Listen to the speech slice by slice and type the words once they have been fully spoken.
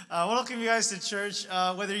Welcome you guys to church.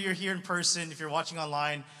 Whether you're here in person, if you're watching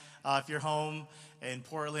online, if you're home in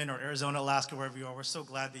Portland or Arizona, Alaska, wherever you are, we're so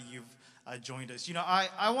glad that you've joined us. You know,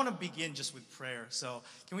 I want to begin just with prayer. So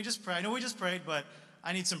can we just pray? I know we just prayed, but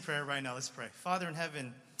I need some prayer right now. Let's pray. Father in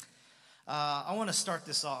heaven, I want to start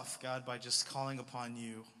this off, God, by just calling upon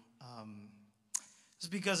you.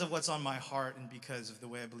 Just because of what's on my heart and because of the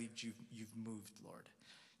way I believe you've moved, Lord.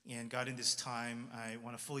 And God, in this time, I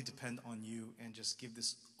want to fully depend on you and just give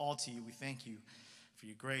this all to you. We thank you for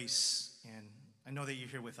your grace, and I know that you're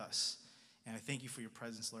here with us. And I thank you for your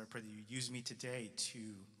presence, Lord. I pray that you use me today to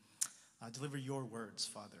deliver your words,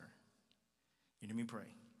 Father. In your name we pray.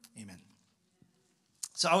 Amen.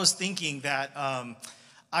 So I was thinking that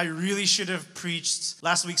I really should have preached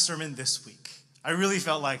last week's sermon this week. I really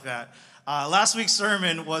felt like that. Last week's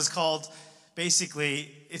sermon was called,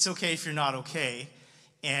 basically, It's Okay If You're Not Okay.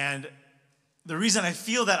 And the reason I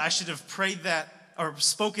feel that I should have prayed that or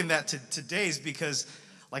spoken that to today is because,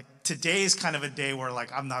 like, today is kind of a day where,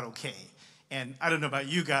 like, I'm not okay. And I don't know about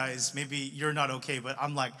you guys, maybe you're not okay, but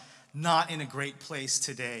I'm, like, not in a great place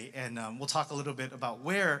today. And we'll talk a little bit about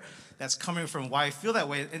where that's coming from, why I feel that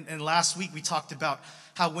way. And last week we talked about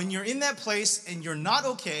how when you're in that place and you're not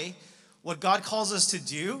okay, what God calls us to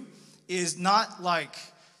do is not, like,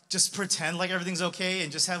 just pretend like everything's okay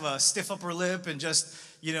and just have a stiff upper lip and just,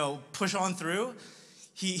 you know, push on through.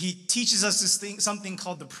 He teaches us this thing, something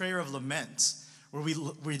called the prayer of lament, where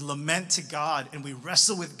we lament to God and we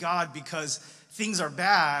wrestle with God because things are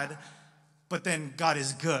bad, but then God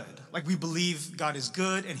is good. Like, we believe God is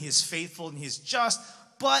good and he is faithful and he is just,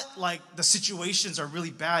 but, like, the situations are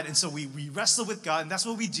really bad. And so we wrestle with God, and that's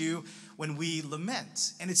what we do when we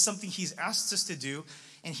lament. And it's something he's asked us to do,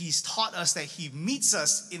 and he's taught us that he meets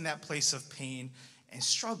us in that place of pain and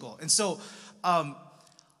struggle. And so,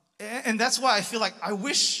 and that's why I feel like I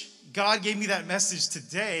wish God gave me that message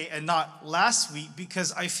today and not last week,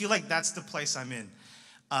 because I feel like that's the place I'm in.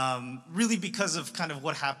 Really because of kind of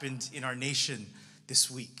what happened in our nation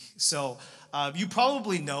this week. So you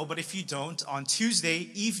probably know, but if you don't, on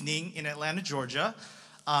Tuesday evening in Atlanta, Georgia,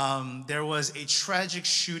 there was a tragic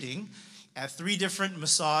shooting at 3 different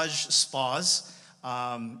massage spas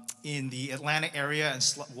in the Atlanta area and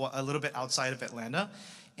a little bit outside of Atlanta.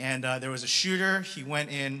 And there was a shooter. He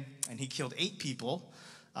went in and he killed 8 people,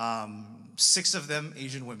 6 of them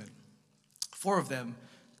Asian women, 4 of them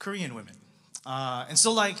Korean women. And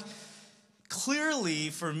so, like, clearly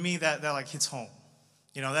for me that like hits home.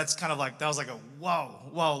 You know, that's kind of like, that was like a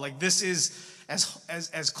whoa, like this is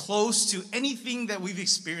as close to anything that we've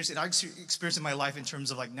experienced and I've experienced in my life in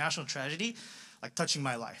terms of, like, national tragedy, like touching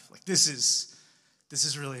my life. Like, this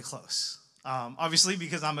is really close. Obviously,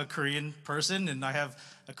 because I'm a Korean person and I have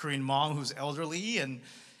a Korean mom who's elderly and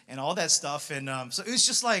all that stuff. And so it was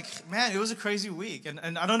just like, man, it was a crazy week.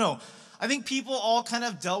 And I don't know. I think people all kind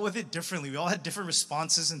of dealt with it differently. We all had different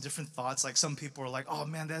responses and different thoughts. Like, some people were like, oh,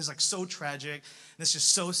 man, that is, like, so tragic. And it's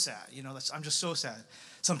just so sad. You know, I'm just so sad.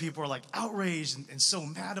 Some people are, like, outraged and so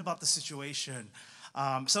mad about the situation.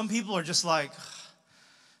 Some people are just like,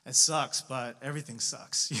 it sucks, but everything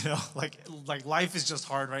sucks. You know, like life is just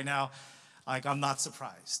hard right now. Like, I'm not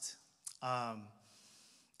surprised. And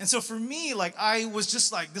so for me, like, I was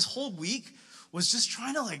just like, this whole week was just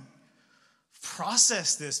trying to, like,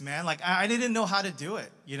 process this, man. Like, I didn't know how to do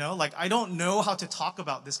it, you know? Like, I don't know how to talk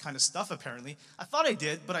about this kind of stuff, apparently. I thought I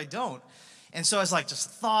did, but I don't. And so I was like,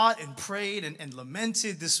 just thought and prayed and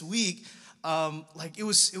lamented this week. Like, it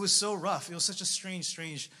was so rough. It was such a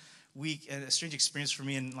strange week and a strange experience for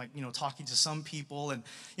me, and, like, you know, talking to some people. And,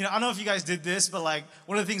 you know, I don't know if you guys did this, but, like,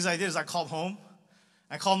 one of the things I did is I called home.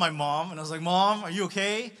 I called my mom and I was like, Mom, are you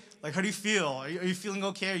okay? Like, how do you feel? Are you feeling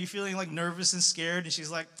okay? Are you feeling, like, nervous and scared? And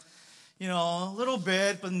she's like, you know, a little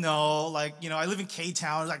bit, but no. Like, you know, I live in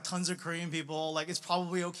K-Town. There's, like, tons of Korean people. Like, it's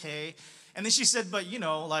probably okay. And then she said, but, you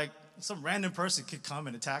know, like, some random person could come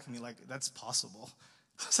and attack me. Like, that's possible.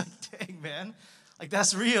 I was like, dang, man. Like,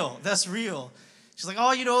 that's real. That's real. She's like,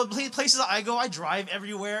 oh, you know, places I go, I drive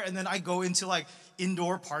everywhere, and then I go into, like,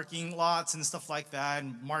 indoor parking lots and stuff like that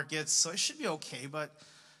and markets, so it should be okay, but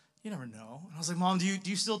you never know. And I was like, Mom, do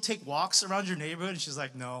you still take walks around your neighborhood? And she's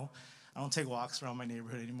like, no, I don't take walks around my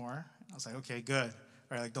neighborhood anymore. I was like, okay, good. All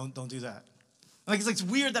right, like, don't do that. Like, it's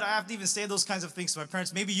weird that I have to even say those kinds of things to my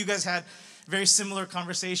parents. Maybe you guys had very similar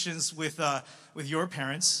conversations with your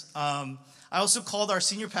parents. I also called our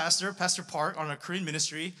senior pastor, Pastor Park, on our Korean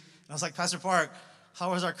ministry. And I was like, Pastor Park,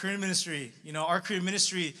 how is our Korean ministry? You know, our Korean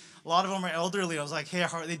ministry, a lot of them are elderly. I was like, hey,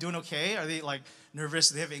 are they doing okay? Are they, like, nervous?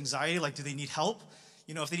 Do they have anxiety? Like, do they need help?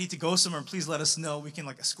 You know, if they need to go somewhere, please let us know. We can,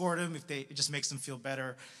 like, escort them if it just makes them feel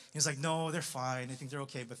better. He's like, no, they're fine. I think they're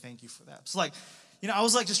okay, but thank you for that. So, like, I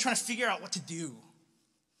was like just trying to figure out what to do.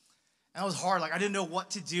 And it was hard. Like I didn't know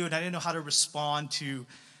what to do, and I didn't know how to respond to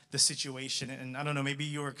the situation. And I don't know, maybe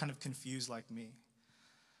you were kind of confused like me.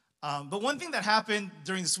 But one thing that happened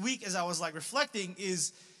during this week as I was like reflecting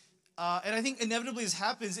is, and I think inevitably this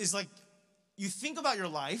happens, is like you think about your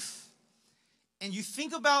life and you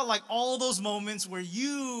think about like all those moments where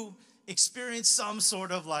you experience some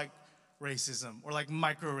sort of like racism or like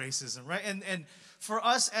micro racism, right? And for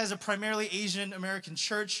us as a primarily Asian American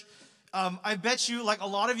church, I bet you like a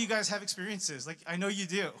lot of you guys have experiences. Like I know you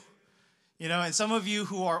do, and some of you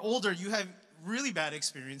who are older, you have really bad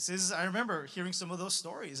experiences. I remember hearing some of those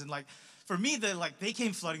stories, and like for me, they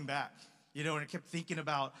came flooding back, and I kept thinking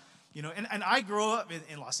about, and I grew up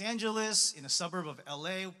in Los Angeles, in a suburb of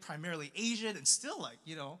LA, primarily Asian, and still like,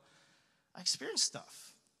 I experienced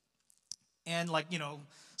stuff. And like,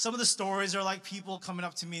 some of the stories are like people coming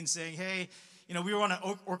up to me and saying, hey, we were on an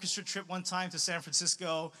orchestra trip one time to San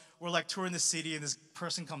Francisco. We're like touring the city, and this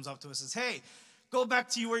person comes up to us and says, hey, go back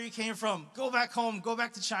to where you came from. Go back home. Go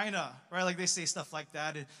back to China, right? Like they say stuff like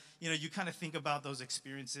that. And, you kind of think about those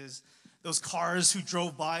experiences. Those cars who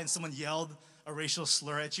drove by and someone yelled a racial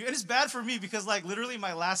slur at you. And it's bad for me because like literally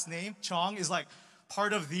my last name, Chong, is like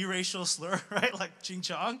part of the racial slur, right? Like Ching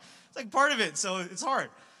Chong. It's like part of it, so it's hard.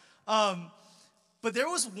 But there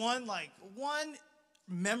was one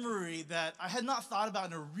memory that I had not thought about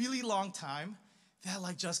in a really long time that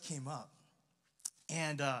like just came up.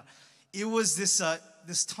 And it was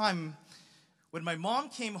this time when my mom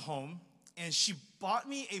came home and she bought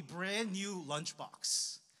me a brand new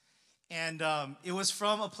lunchbox. And it was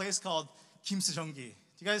from a place called Kim Sejeonggi.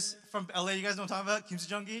 You guys from LA, you guys know what I'm talking about? Kim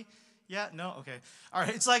Sejeonggi? Yeah? No? Okay. All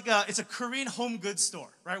right. It's like it's a Korean home goods store,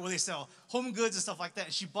 right? Where they sell home goods and stuff like that.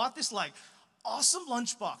 And she bought this like awesome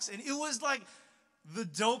lunchbox. And it was like the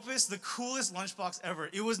dopest, the coolest lunchbox ever.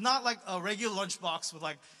 It was not like a regular lunchbox with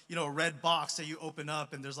like, a red box that you open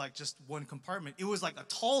up and there's like just one compartment. It was like a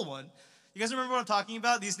tall one. You guys remember what I'm talking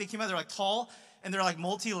about? They came out, they're like tall and they're like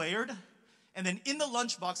multi-layered. And then in the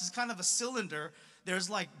lunchbox, it's kind of a cylinder. There's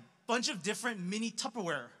like a bunch of different mini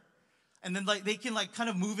Tupperware. And then like they can like kind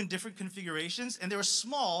of move in different configurations. And they were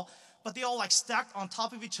small, but they all like stacked on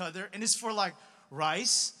top of each other. And it's for like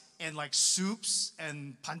rice and like soups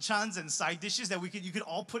and banchans and side dishes that you could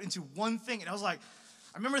all put into one thing. And I was like,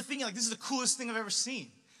 I remember thinking like, this is the coolest thing I've ever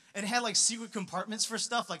seen. And it had like secret compartments for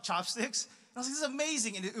stuff like chopsticks. And I was like, this is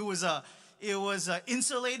amazing. And it was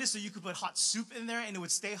insulated, so you could put hot soup in there and it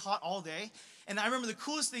would stay hot all day. And I remember the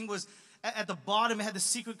coolest thing was at the bottom, it had the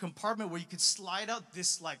secret compartment where you could slide out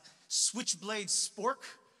this like switchblade spork.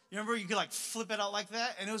 You remember you could like flip it out like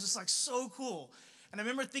that? And it was just like so cool. And I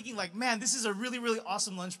remember thinking like, man, this is a really, really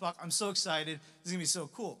awesome lunchbox. I'm so excited. This is gonna be so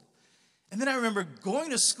cool. And then I remember going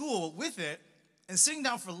to school with it and sitting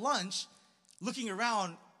down for lunch, looking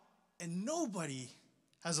around, and nobody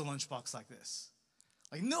has a lunchbox like this.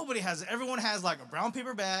 Like nobody has it. Everyone has like a brown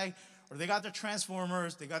paper bag, or they got their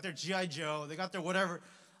Transformers, they got their G.I. Joe, they got their whatever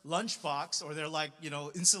lunchbox, or their like,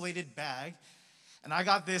 insulated bag. And I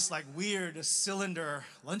got this like weird cylinder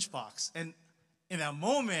lunchbox. And in that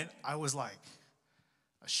moment, I was like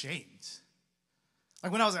ashamed.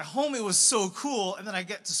 Like when I was at home, it was so cool. And then I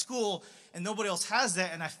get to school and nobody else has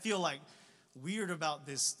that. And I feel like weird about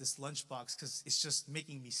this lunchbox because it's just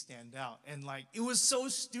making me stand out. And like, it was so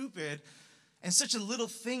stupid and such a little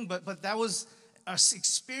thing, but that was an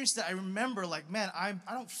experience that I remember like, man, I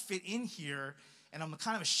don't fit in here and I'm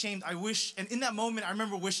kind of ashamed. And in that moment, I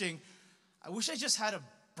remember wishing I just had a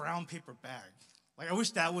brown paper bag. Like I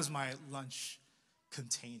wish that was my lunch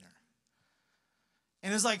container.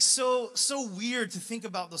 And it's like so weird to think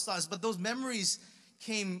about those thoughts, but those memories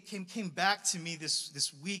came back to me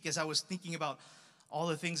this week as I was thinking about all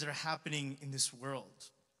the things that are happening in this world.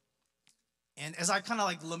 And as I kind of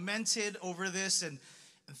like lamented over this and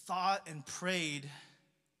thought and prayed,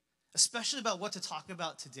 especially about what to talk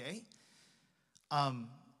about today,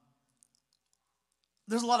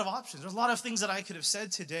 there's a lot of options. There's a lot of things that I could have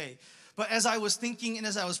said today. But as I was thinking and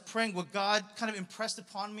as I was praying, what God kind of impressed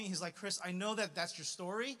upon me, he's like, Chris, I know that that's your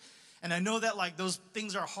story. And I know that like those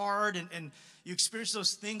things are hard and you experience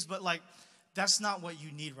those things, but like that's not what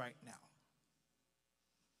you need right now.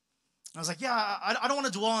 I was like, yeah, I don't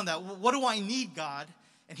want to dwell on that. What do I need, God?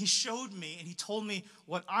 And he showed me and he told me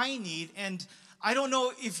what I need. And I don't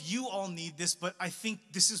know if you all need this, but I think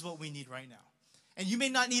this is what we need right now. And you may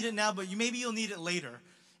not need it now, but maybe you'll need it later.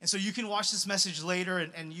 And so you can watch this message later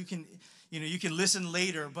and you can listen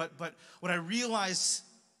later. But what I realized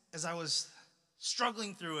as I was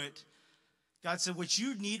struggling through it, God said, what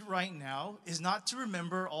you need right now is not to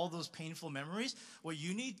remember all those painful memories. What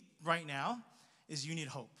you need right now is you need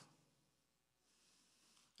hope.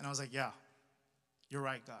 And I was like, yeah, you're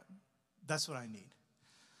right, God. That's what I need.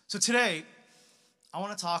 So today, I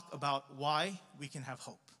want to talk about why we can have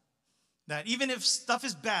hope. That even if stuff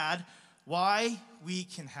is bad, why we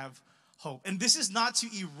can have hope. And this is not to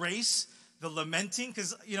erase the lamenting,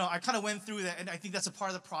 because, I kind of went through that, and I think that's a part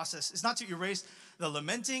of the process. It's not to erase the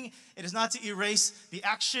lamenting. It is not to erase the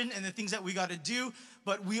action and the things that we got to do,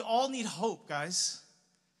 but we all need hope, guys.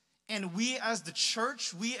 And we as the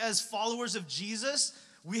church, we as followers of Jesus,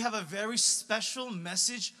 we have a very special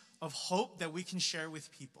message of hope that we can share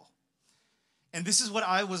with people. And this is what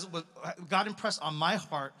God impressed on my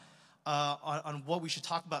heart on what we should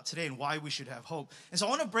talk about today and why we should have hope. And so I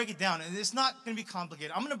want to break it down, and it's not going to be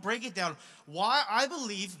complicated. I'm going to break it down why I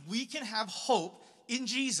believe we can have hope in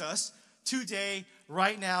Jesus today,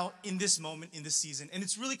 right now, in this moment, in this season. And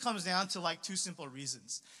it really comes down to like two simple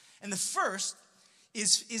reasons. And the first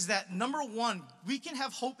is that, number one, we can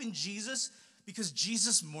have hope in Jesus because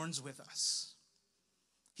Jesus mourns with us.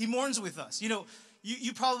 He mourns with us.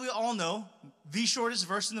 You probably all know the shortest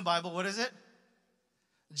verse in the Bible. What is it?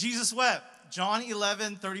 Jesus wept. John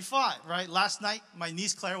 11:35, right? Last night, my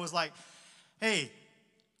niece Claire was like, hey,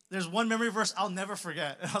 there's one memory verse I'll never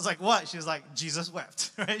forget. And I was like, what? She was like, Jesus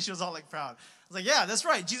wept, right? She was all like proud. I was like, yeah, that's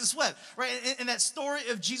right. Jesus wept, right? And that story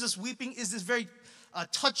of Jesus weeping is this very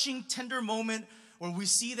touching, tender moment where we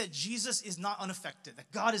see that Jesus is not unaffected,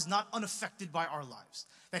 that God is not unaffected by our lives,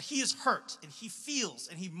 that he is hurt and he feels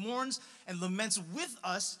and he mourns and laments with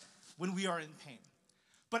us when we are in pain.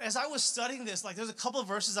 But as I was studying this, there's a couple of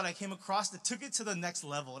verses that I came across that took it to the next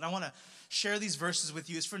level. And I want to share these verses with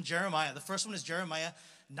you. It's from Jeremiah. The first one is Jeremiah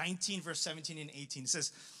 19, verse 17 and 18. It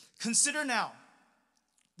says, consider now,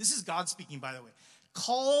 this is God speaking, by the way,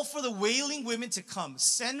 call for the wailing women to come.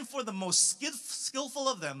 Send for the most skillful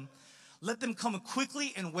of them. Let them come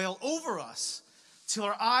quickly and wail over us till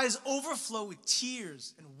our eyes overflow with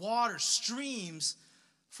tears and water streams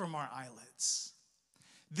from our eyelids.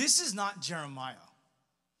 This is not Jeremiah,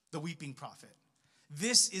 the weeping prophet.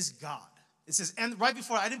 This is God. It says, and right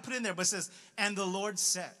before, I didn't put it in there, but it says, and the Lord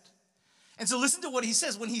said. And so listen to what he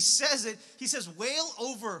says. When he says it, he says, wail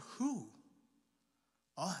over who?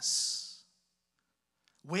 Us.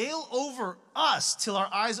 Wail over us till our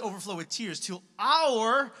eyes overflow with tears, till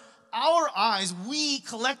our eyes, we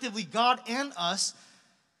collectively, God and us,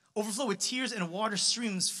 overflow with tears and water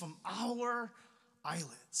streams from our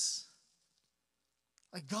eyelids.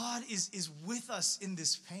 Like God is with us in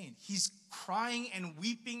this pain. He's crying and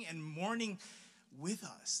weeping and mourning with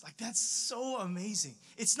us. Like that's so amazing.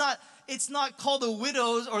 It's not called the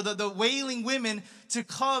widows or the wailing women to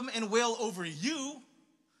come and wail over you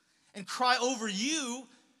and cry over you,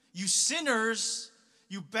 you sinners,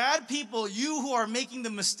 you bad people, you who are making the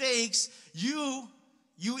mistakes, you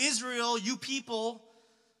Israel, you people.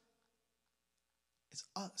 It's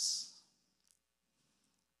us.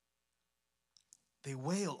 They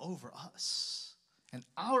wail over us, and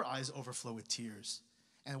our eyes overflow with tears,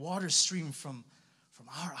 and water stream from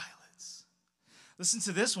our eyelids. Listen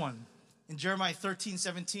to this one in Jeremiah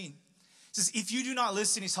 13:17. It says, if you do not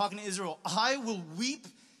listen, he's talking to Israel, I will weep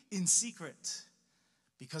in secret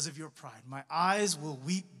because of your pride. My eyes will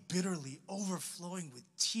weep bitterly, overflowing with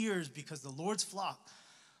tears because the Lord's flock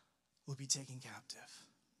will be taken captive.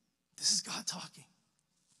 This is God talking.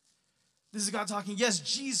 This is God talking. Yes,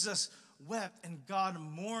 Jesus wept and God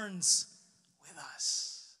mourns with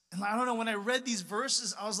us. And I don't know, when I read these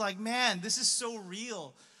verses, I was like, man, this is so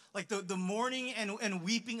real. Like the mourning and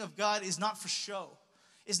weeping of God is not for show.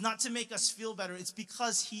 It's not to make us feel better. It's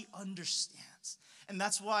because he understands. And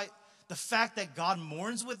that's why the fact that God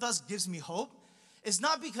mourns with us gives me hope. It's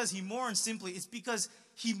not because he mourns simply. It's because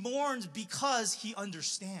he mourns because he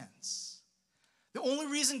understands. The only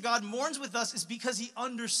reason God mourns with us is because he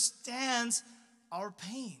understands our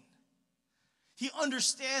pain. He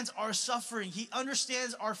understands our suffering. He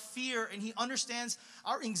understands our fear, and he understands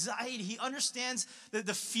our anxiety. He understands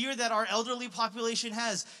the fear that our elderly population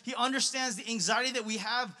has. He understands the anxiety that we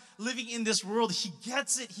have living in this world. He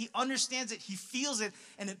gets it. He understands it. He feels it,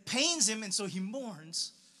 and it pains him, and so he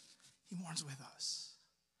mourns. He mourns with us.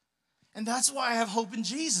 And that's why I have hope in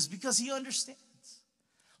Jesus, because he understands.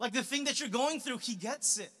 Like the thing that you're going through, he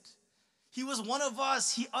gets it. He was one of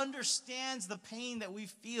us. He understands the pain that we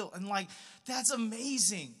feel. And that's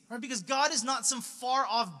amazing, right? Because God is not some far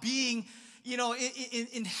off being,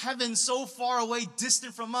 in heaven, so far away,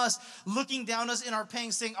 distant from us, looking down us in our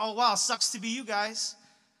pain, saying, oh, wow, sucks to be you guys.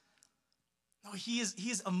 No, he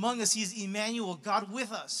is among us. He is Emmanuel, God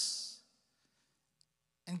with us.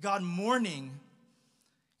 And God mourning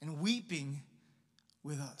and weeping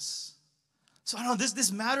with us. So I don't know,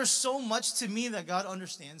 this matters so much to me that God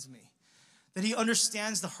understands me. That he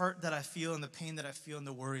understands the hurt that I feel and the pain that I feel and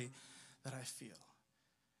the worry that I feel.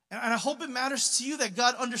 And I hope it matters to you that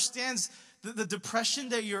God understands the depression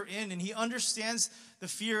that you're in, and he understands the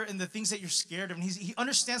fear and the things that you're scared of. And he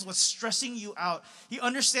understands what's stressing you out. He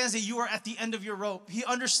understands that you are at the end of your rope. He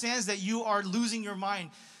understands that you are losing your mind.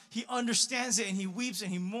 He understands it, and he weeps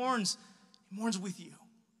and he mourns. He mourns with you.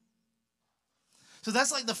 So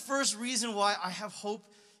that's like the first reason why I have hope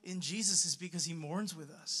in Jesus, is because he mourns with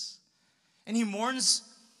us. And he mourns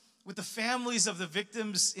with the families of the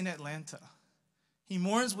victims in Atlanta. He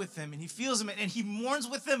mourns with them, and he feels them, and he mourns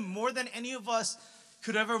with them more than any of us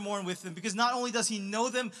could ever mourn with them, because not only does he know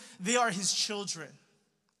them, they are his children.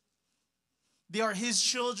 They are his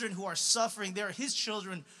children who are suffering. They are his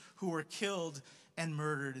children who were killed and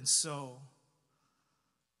murdered, and so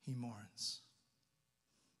he mourns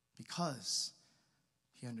because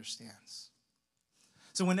he understands.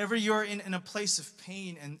 So whenever you're in a place of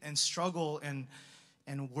pain and struggle and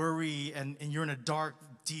worry, and you're in a dark,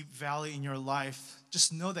 deep valley in your life,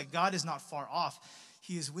 just know that God is not far off.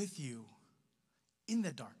 He is with you in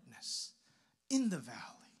the darkness, in the valley,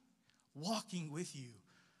 walking with you,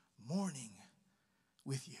 mourning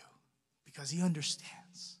with you, because he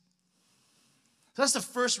understands. So that's the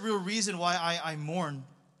first real reason why I mourn,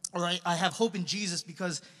 or I have hope in Jesus,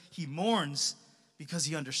 because he mourns, because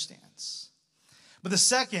he understands. But the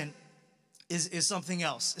second is something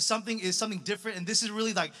else. Is something different. And this is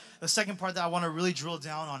really like the second part that I want to really drill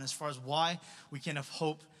down on, as far as why we can have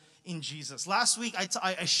hope in Jesus. Last week,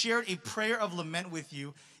 I shared a prayer of lament with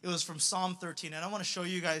you. It was from Psalm 13. And I want to show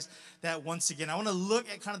you guys that once again. I want to look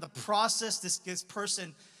at kind of the process this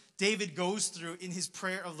person, David, goes through in his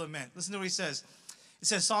prayer of lament. Listen to what he says. It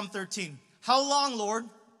says, Psalm 13, "How long, Lord?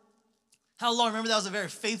 How long?" Remember, that was a very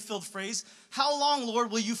faith-filled phrase. "How long, Lord,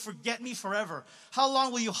 will you forget me forever? How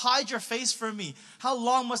long will you hide your face from me? How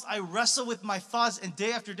long must I wrestle with my thoughts and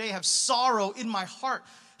day after day have sorrow in my heart?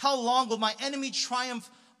 How long will my enemy triumph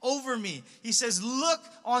over me?" He says, "Look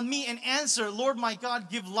on me and answer, Lord my God,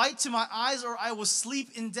 give light to my eyes, or I will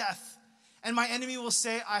sleep in death. And my enemy will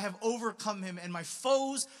say, I have overcome him, and my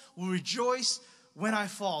foes will rejoice when I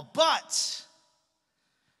fall. But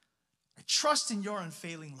I trust in your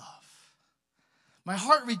unfailing love. My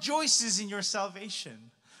heart rejoices in your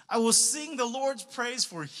salvation. I will sing the Lord's praise,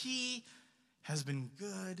 for he has been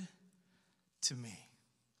good to me."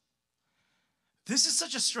 This is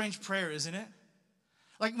such a strange prayer, isn't it?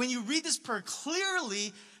 Like, when you read this prayer,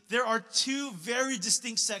 clearly there are two very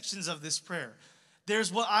distinct sections of this prayer.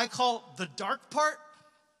 There's what I call the dark part,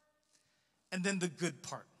 and then the good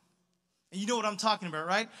part. And you know what I'm talking about,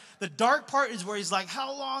 right? The dark part is where he's like,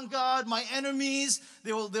 "How long, God? My enemies,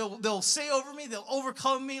 they'll say over me, they'll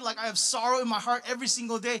overcome me. Like, I have sorrow in my heart every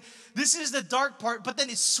single day." This is the dark part, but then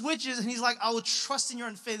it switches, and he's like, "I will trust in your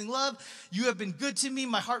unfailing love. You have been good to me.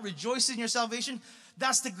 My heart rejoices in your salvation."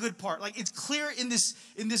 That's the good part. Like, it's clear in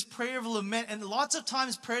this prayer of lament, and lots of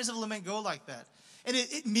times prayers of lament go like that. And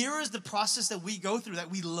it mirrors the process that we go through, that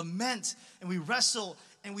we lament and we wrestle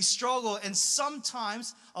and we struggle, and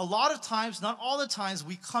sometimes, a lot of times, not all the times,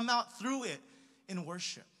 we come out through it in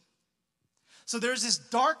worship. So there's this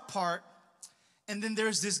dark part, and then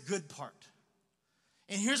there's this good part.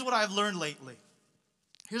 And here's what I've learned lately.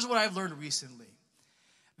 Here's what I've learned recently.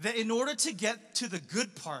 That in order to get to the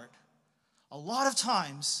good part, a lot of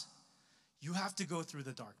times, you have to go through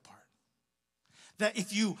the dark part. That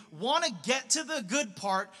if you want to get to the good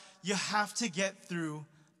part, you have to get through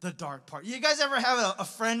the dark part. You guys ever have a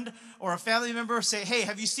friend or a family member say, "Hey,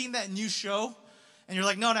 have you seen that new show?" And you're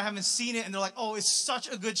like, "No, I haven't seen it." And they're like, "Oh, it's such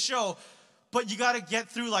a good show, but you got to get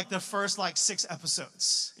through like the first 6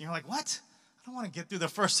 episodes." And you're like, "What? I don't want to get through the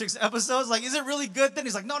first 6 episodes. Like, is it really good?" Then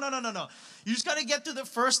he's like, No. You just got to get through the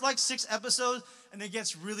first 6 episodes, and it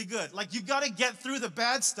gets really good. Like, you got to get through the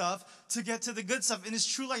bad stuff to get to the good stuff. And it's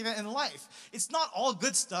true like that in life. It's not all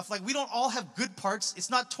good stuff. Like, we don't all have good parts. It's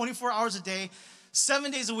not 24 hours a day,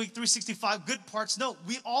 7 days a week, 365 good parts. No,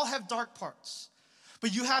 we all have dark parts.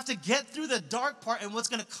 But you have to get through the dark part, and what's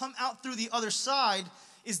going to come out through the other side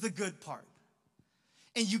is the good part.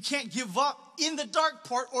 And you can't give up in the dark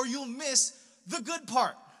part, or you'll miss the good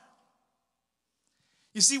part.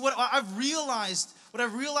 You see, what I've realized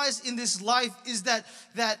in this life is that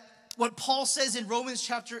what Paul says in Romans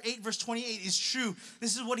chapter 8, verse 28 is true.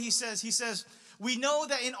 This is what he says. He says, "We know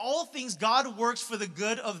that in all things God works for the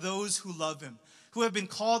good of those who love him, who have been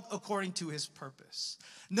called according to his purpose."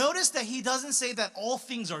 Notice that he doesn't say that all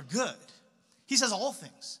things are good. He says all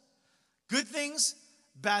things. Good things,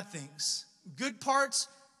 bad things. Good parts,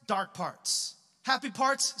 dark parts. Happy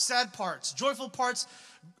parts, sad parts. Joyful parts,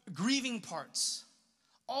 grieving parts.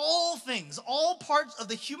 all things, all parts of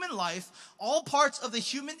the human life, all parts of the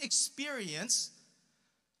human experience,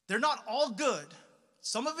 they're not all good.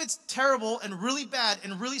 Some of it's terrible and really bad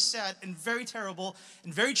and really sad and very terrible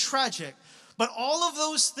and very tragic. But all of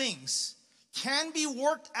those things can be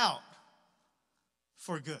worked out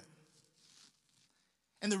for good.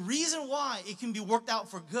 And the reason why it can be worked out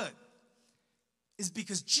for good is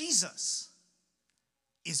because Jesus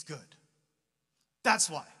is good. That's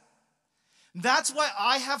why. That's why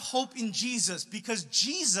I have hope in Jesus, because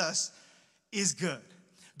Jesus is good.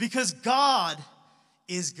 Because God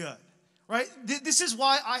is good. Right? This is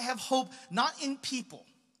why I have hope not in people.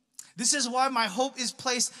 This is why my hope is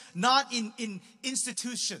placed not in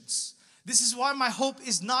institutions. This is why my hope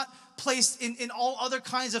is not placed in all other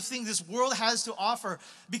kinds of things this world has to offer,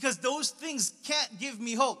 because those things can't give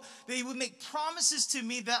me hope. They would make promises to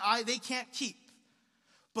me that they can't keep.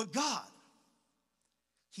 But God,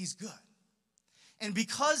 He's good. And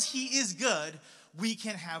because He is good, we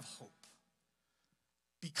can have hope.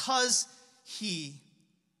 Because He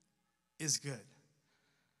is good.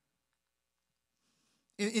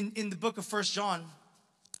 In the book of 1 John,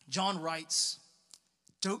 John writes,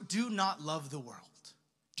 do not love the world.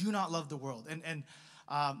 Do not love the world. And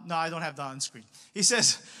no, I don't have that on screen. He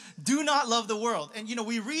says, do not love the world. And,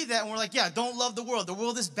 we read that and we're like, yeah, don't love the world. The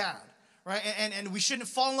world is bad, right? And we shouldn't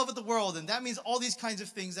fall in love with the world. And that means all these kinds of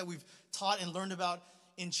things that we've taught and learned about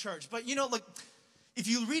in church. But, look, if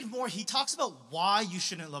you read more, he talks about why you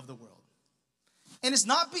shouldn't love the world. And it's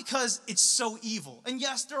not because it's so evil. And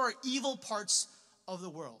yes, there are evil parts of the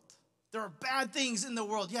world. There are bad things in the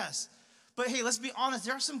world, yes. But hey, let's be honest,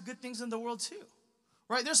 there are some good things in the world too,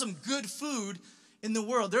 right? There's some good food in the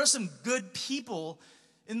world. There are some good people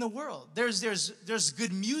in the world. There's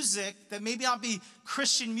good music that may not be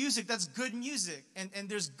Christian music. That's good music. And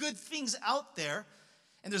there's good things out there.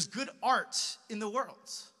 And there's good art in the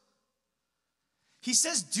world. He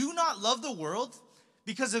says, do not love the world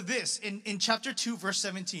because of this. In chapter 2, verse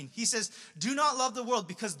 17, he says, do not love the world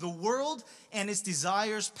because the world and its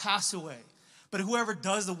desires pass away. But whoever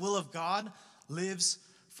does the will of God lives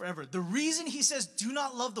forever. The reason he says, do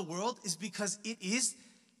not love the world is because it is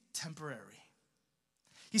temporary.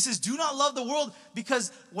 He says, do not love the world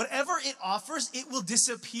because whatever it offers, it will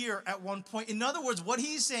disappear at one point. In other words, what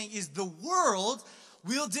he's saying is the world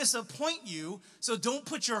will disappoint you, so don't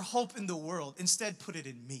put your hope in the world. Instead, put it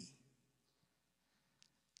in me.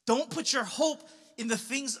 Don't put your hope in the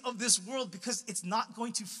things of this world because it's not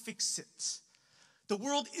going to fix it. The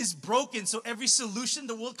world is broken, so every solution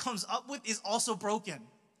the world comes up with is also broken.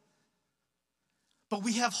 But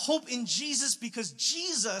we have hope in Jesus because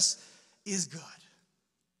Jesus is good.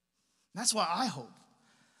 That's why I hope.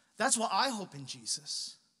 That's why I hope in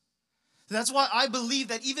Jesus. That's why I believe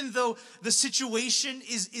that even though the situation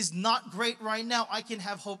is not great right now, I can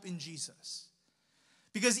have hope in Jesus.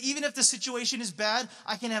 Because even if the situation is bad,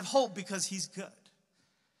 I can have hope because He's good.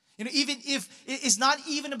 Even if it's not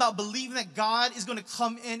even about believing that God is going to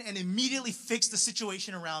come in and immediately fix the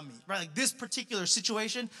situation around me, right? Like this particular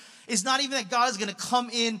situation, it's not even that God is going to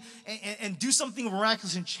come in and do something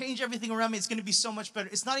miraculous and change everything around me. It's going to be so much better.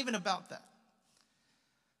 It's not even about that.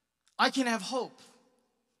 I can have hope,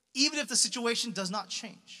 even if the situation does not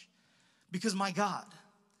change, because my God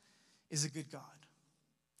is a good God.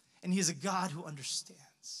 And He is a God who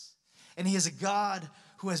understands. And He is a God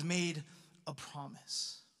who has made a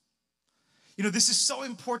promise. This is so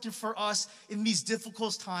important for us in these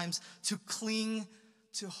difficult times to cling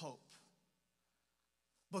to hope.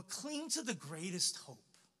 But cling to the greatest hope.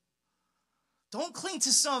 Don't cling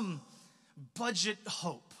to some budget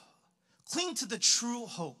hope. Cling to the true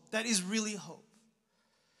hope that is really hope.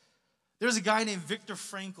 There's a guy named Viktor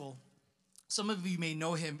Frankl. Some of you may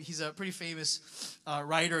know him. He's a pretty famous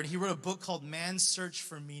writer, and he wrote a book called Man's Search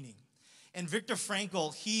for Meaning. And Viktor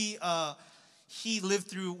Frankl, he lived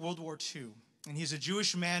through World War II. And he's a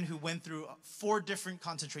Jewish man who went through 4 different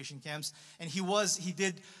concentration camps. And he was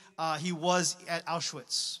at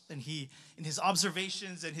Auschwitz. And in his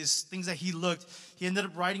observations and his things that he looked, he ended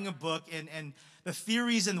up writing a book. And the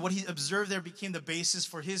theories and what he observed there became the basis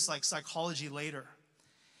for his psychology later.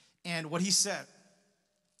 And what he said,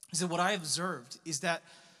 what I observed is that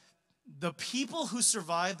the people who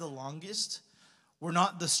survived the longest were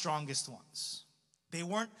not the strongest ones. They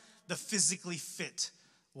weren't the physically fit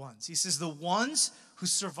ones. He says the ones who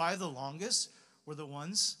survived the longest were the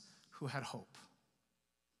ones who had hope.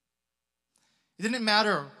 It didn't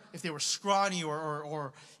matter if they were scrawny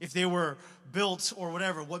or if they were built or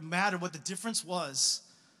whatever. What mattered, what the difference was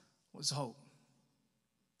hope.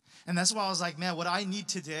 And that's why I was like, man, what I need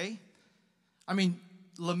today,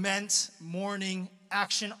 lament, mourning,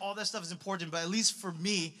 action, all that stuff is important. But at least for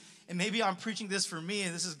me, and maybe I'm preaching this for me,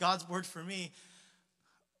 and this is God's word for me,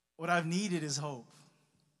 what I've needed is hope.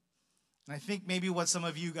 And I think maybe what some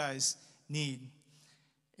of you guys need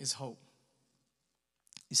is hope.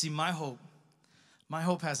 You see, my hope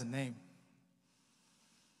has a name.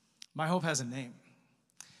 My hope has a name.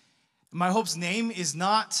 My hope's name is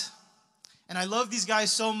not, and I love these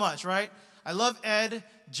guys so much, right? I love Ed,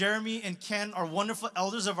 Jeremy, and Ken are wonderful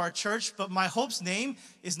elders of our church, but my hope's name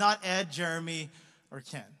is not Ed, Jeremy, or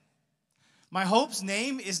Ken. My hope's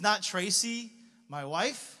name is not Tracy, my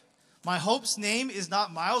wife. My hope's name is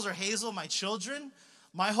not Miles or Hazel, my children.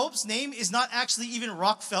 My hope's name is not actually even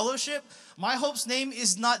Rock Fellowship. My hope's name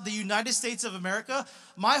is not the United States of America.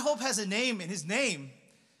 My hope has a name, and his name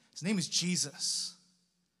is Jesus.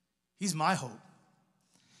 He's my hope.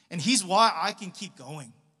 And he's why I can keep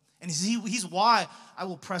going. And he's why I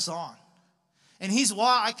will press on. And he's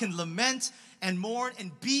why I can lament and mourn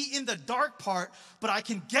and be in the dark part, but I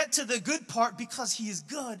can get to the good part because he is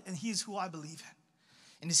good and he is who I believe in.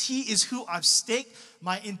 And he is who I've staked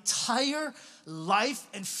my entire life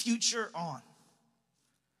and future on.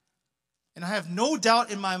 And I have no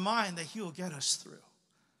doubt in my mind that he will get us through.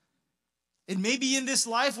 It may be in this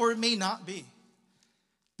life or it may not be.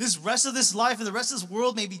 This rest of this life and the rest of this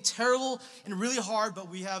world may be terrible and really hard, but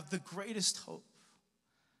we have the greatest hope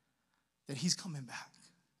that he's coming back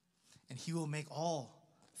and he will make all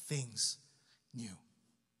things new.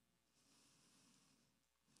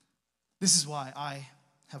 This is why I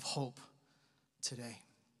have hope today.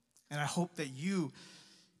 And I hope that you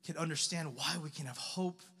can understand why we can have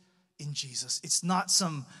hope in Jesus. It's not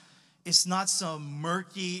some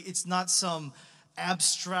murky, it's not some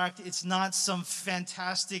abstract, it's not some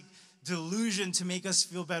fantastic delusion to make us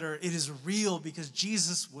feel better. It is real because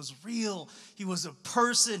Jesus was real. He was a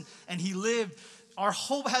person and he lived. Our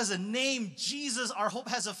hope has a name, Jesus. Our hope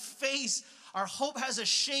has a face. Our hope has a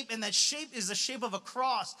shape, and that shape is the shape of a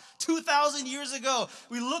cross. 2,000 years ago,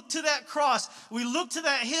 we look to that cross, we look to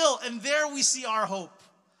that hill, and there we see our hope.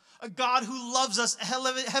 A God who loves us, a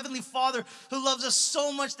heavenly Father who loves us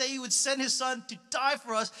so much that he would send his son to die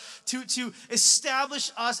for us, to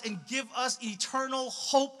establish us and give us eternal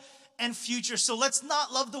hope and future. So let's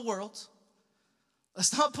not love the world.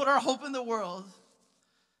 Let's not put our hope in the world.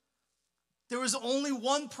 There is only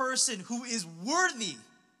one person who is worthy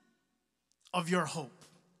of your hope,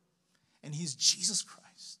 and he's Jesus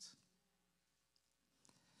Christ.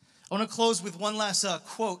 I want to close with one last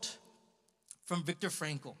quote from Viktor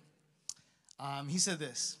Frankl. He said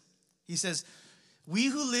this. He says, "We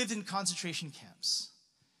who lived in concentration camps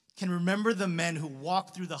can remember the men who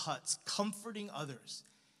walked through the huts, comforting others,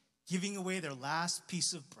 giving away their last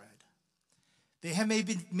piece of bread. They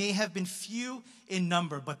may have been few in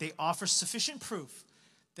number, but they offer sufficient proof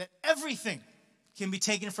that everything can be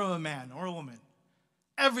taken from a man or a woman.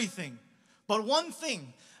 Everything. But one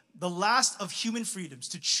thing, the last of human freedoms,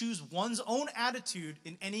 to choose one's own attitude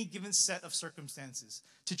in any given set of circumstances.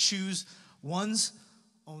 To choose one's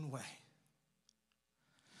own way."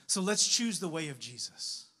 So let's choose the way of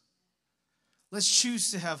Jesus. Let's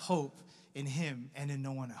choose to have hope in him and in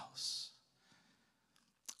no one else.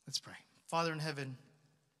 Let's pray. Father in heaven,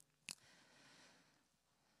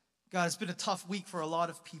 God, it's been a tough week for a lot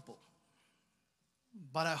of people.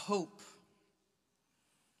 But I hope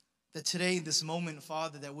that today, in this moment,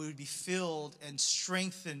 Father, that we would be filled and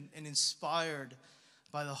strengthened and inspired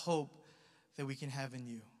by the hope that we can have in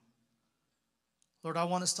you. Lord, I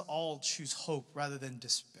want us to all choose hope rather than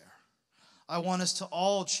despair. I want us to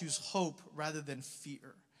all choose hope rather than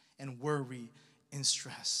fear and worry and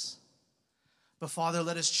stress. But Father,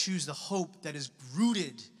 let us choose the hope that is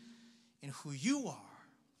rooted in who you are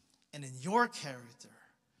and in your character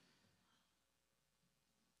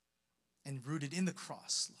and rooted in the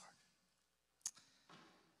cross, Lord.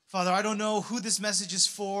 Father, I don't know who this message is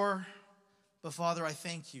for, but Father, I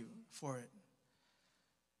thank you for it.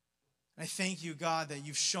 And I thank you, God, that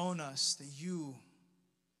you've shown us that you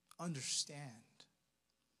understand.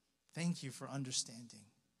 Thank you for understanding.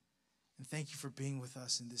 And thank you for being with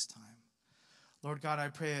us in this time. Lord God, I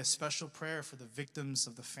pray a special prayer for the victims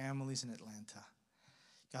of the families in Atlanta.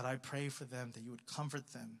 God, I pray for them that you would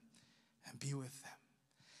comfort them and be with them.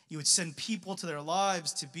 You would send people to their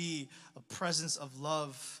lives to be a presence of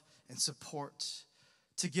love and support,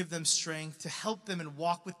 to give them strength, to help them and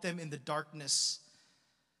walk with them in the darkness,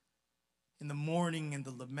 in the mourning and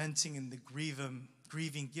the lamenting and the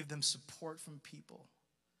grieving. Give them support from people.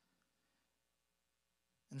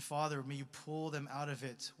 And Father, may you pull them out of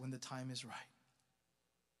it when the time is right.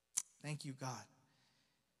 Thank you, God.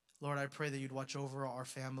 Lord, I pray that you'd watch over our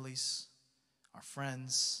families, our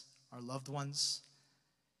friends, our loved ones.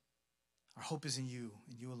 Our hope is in you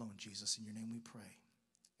and you alone, Jesus. In your name we pray.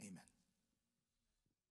 Amen.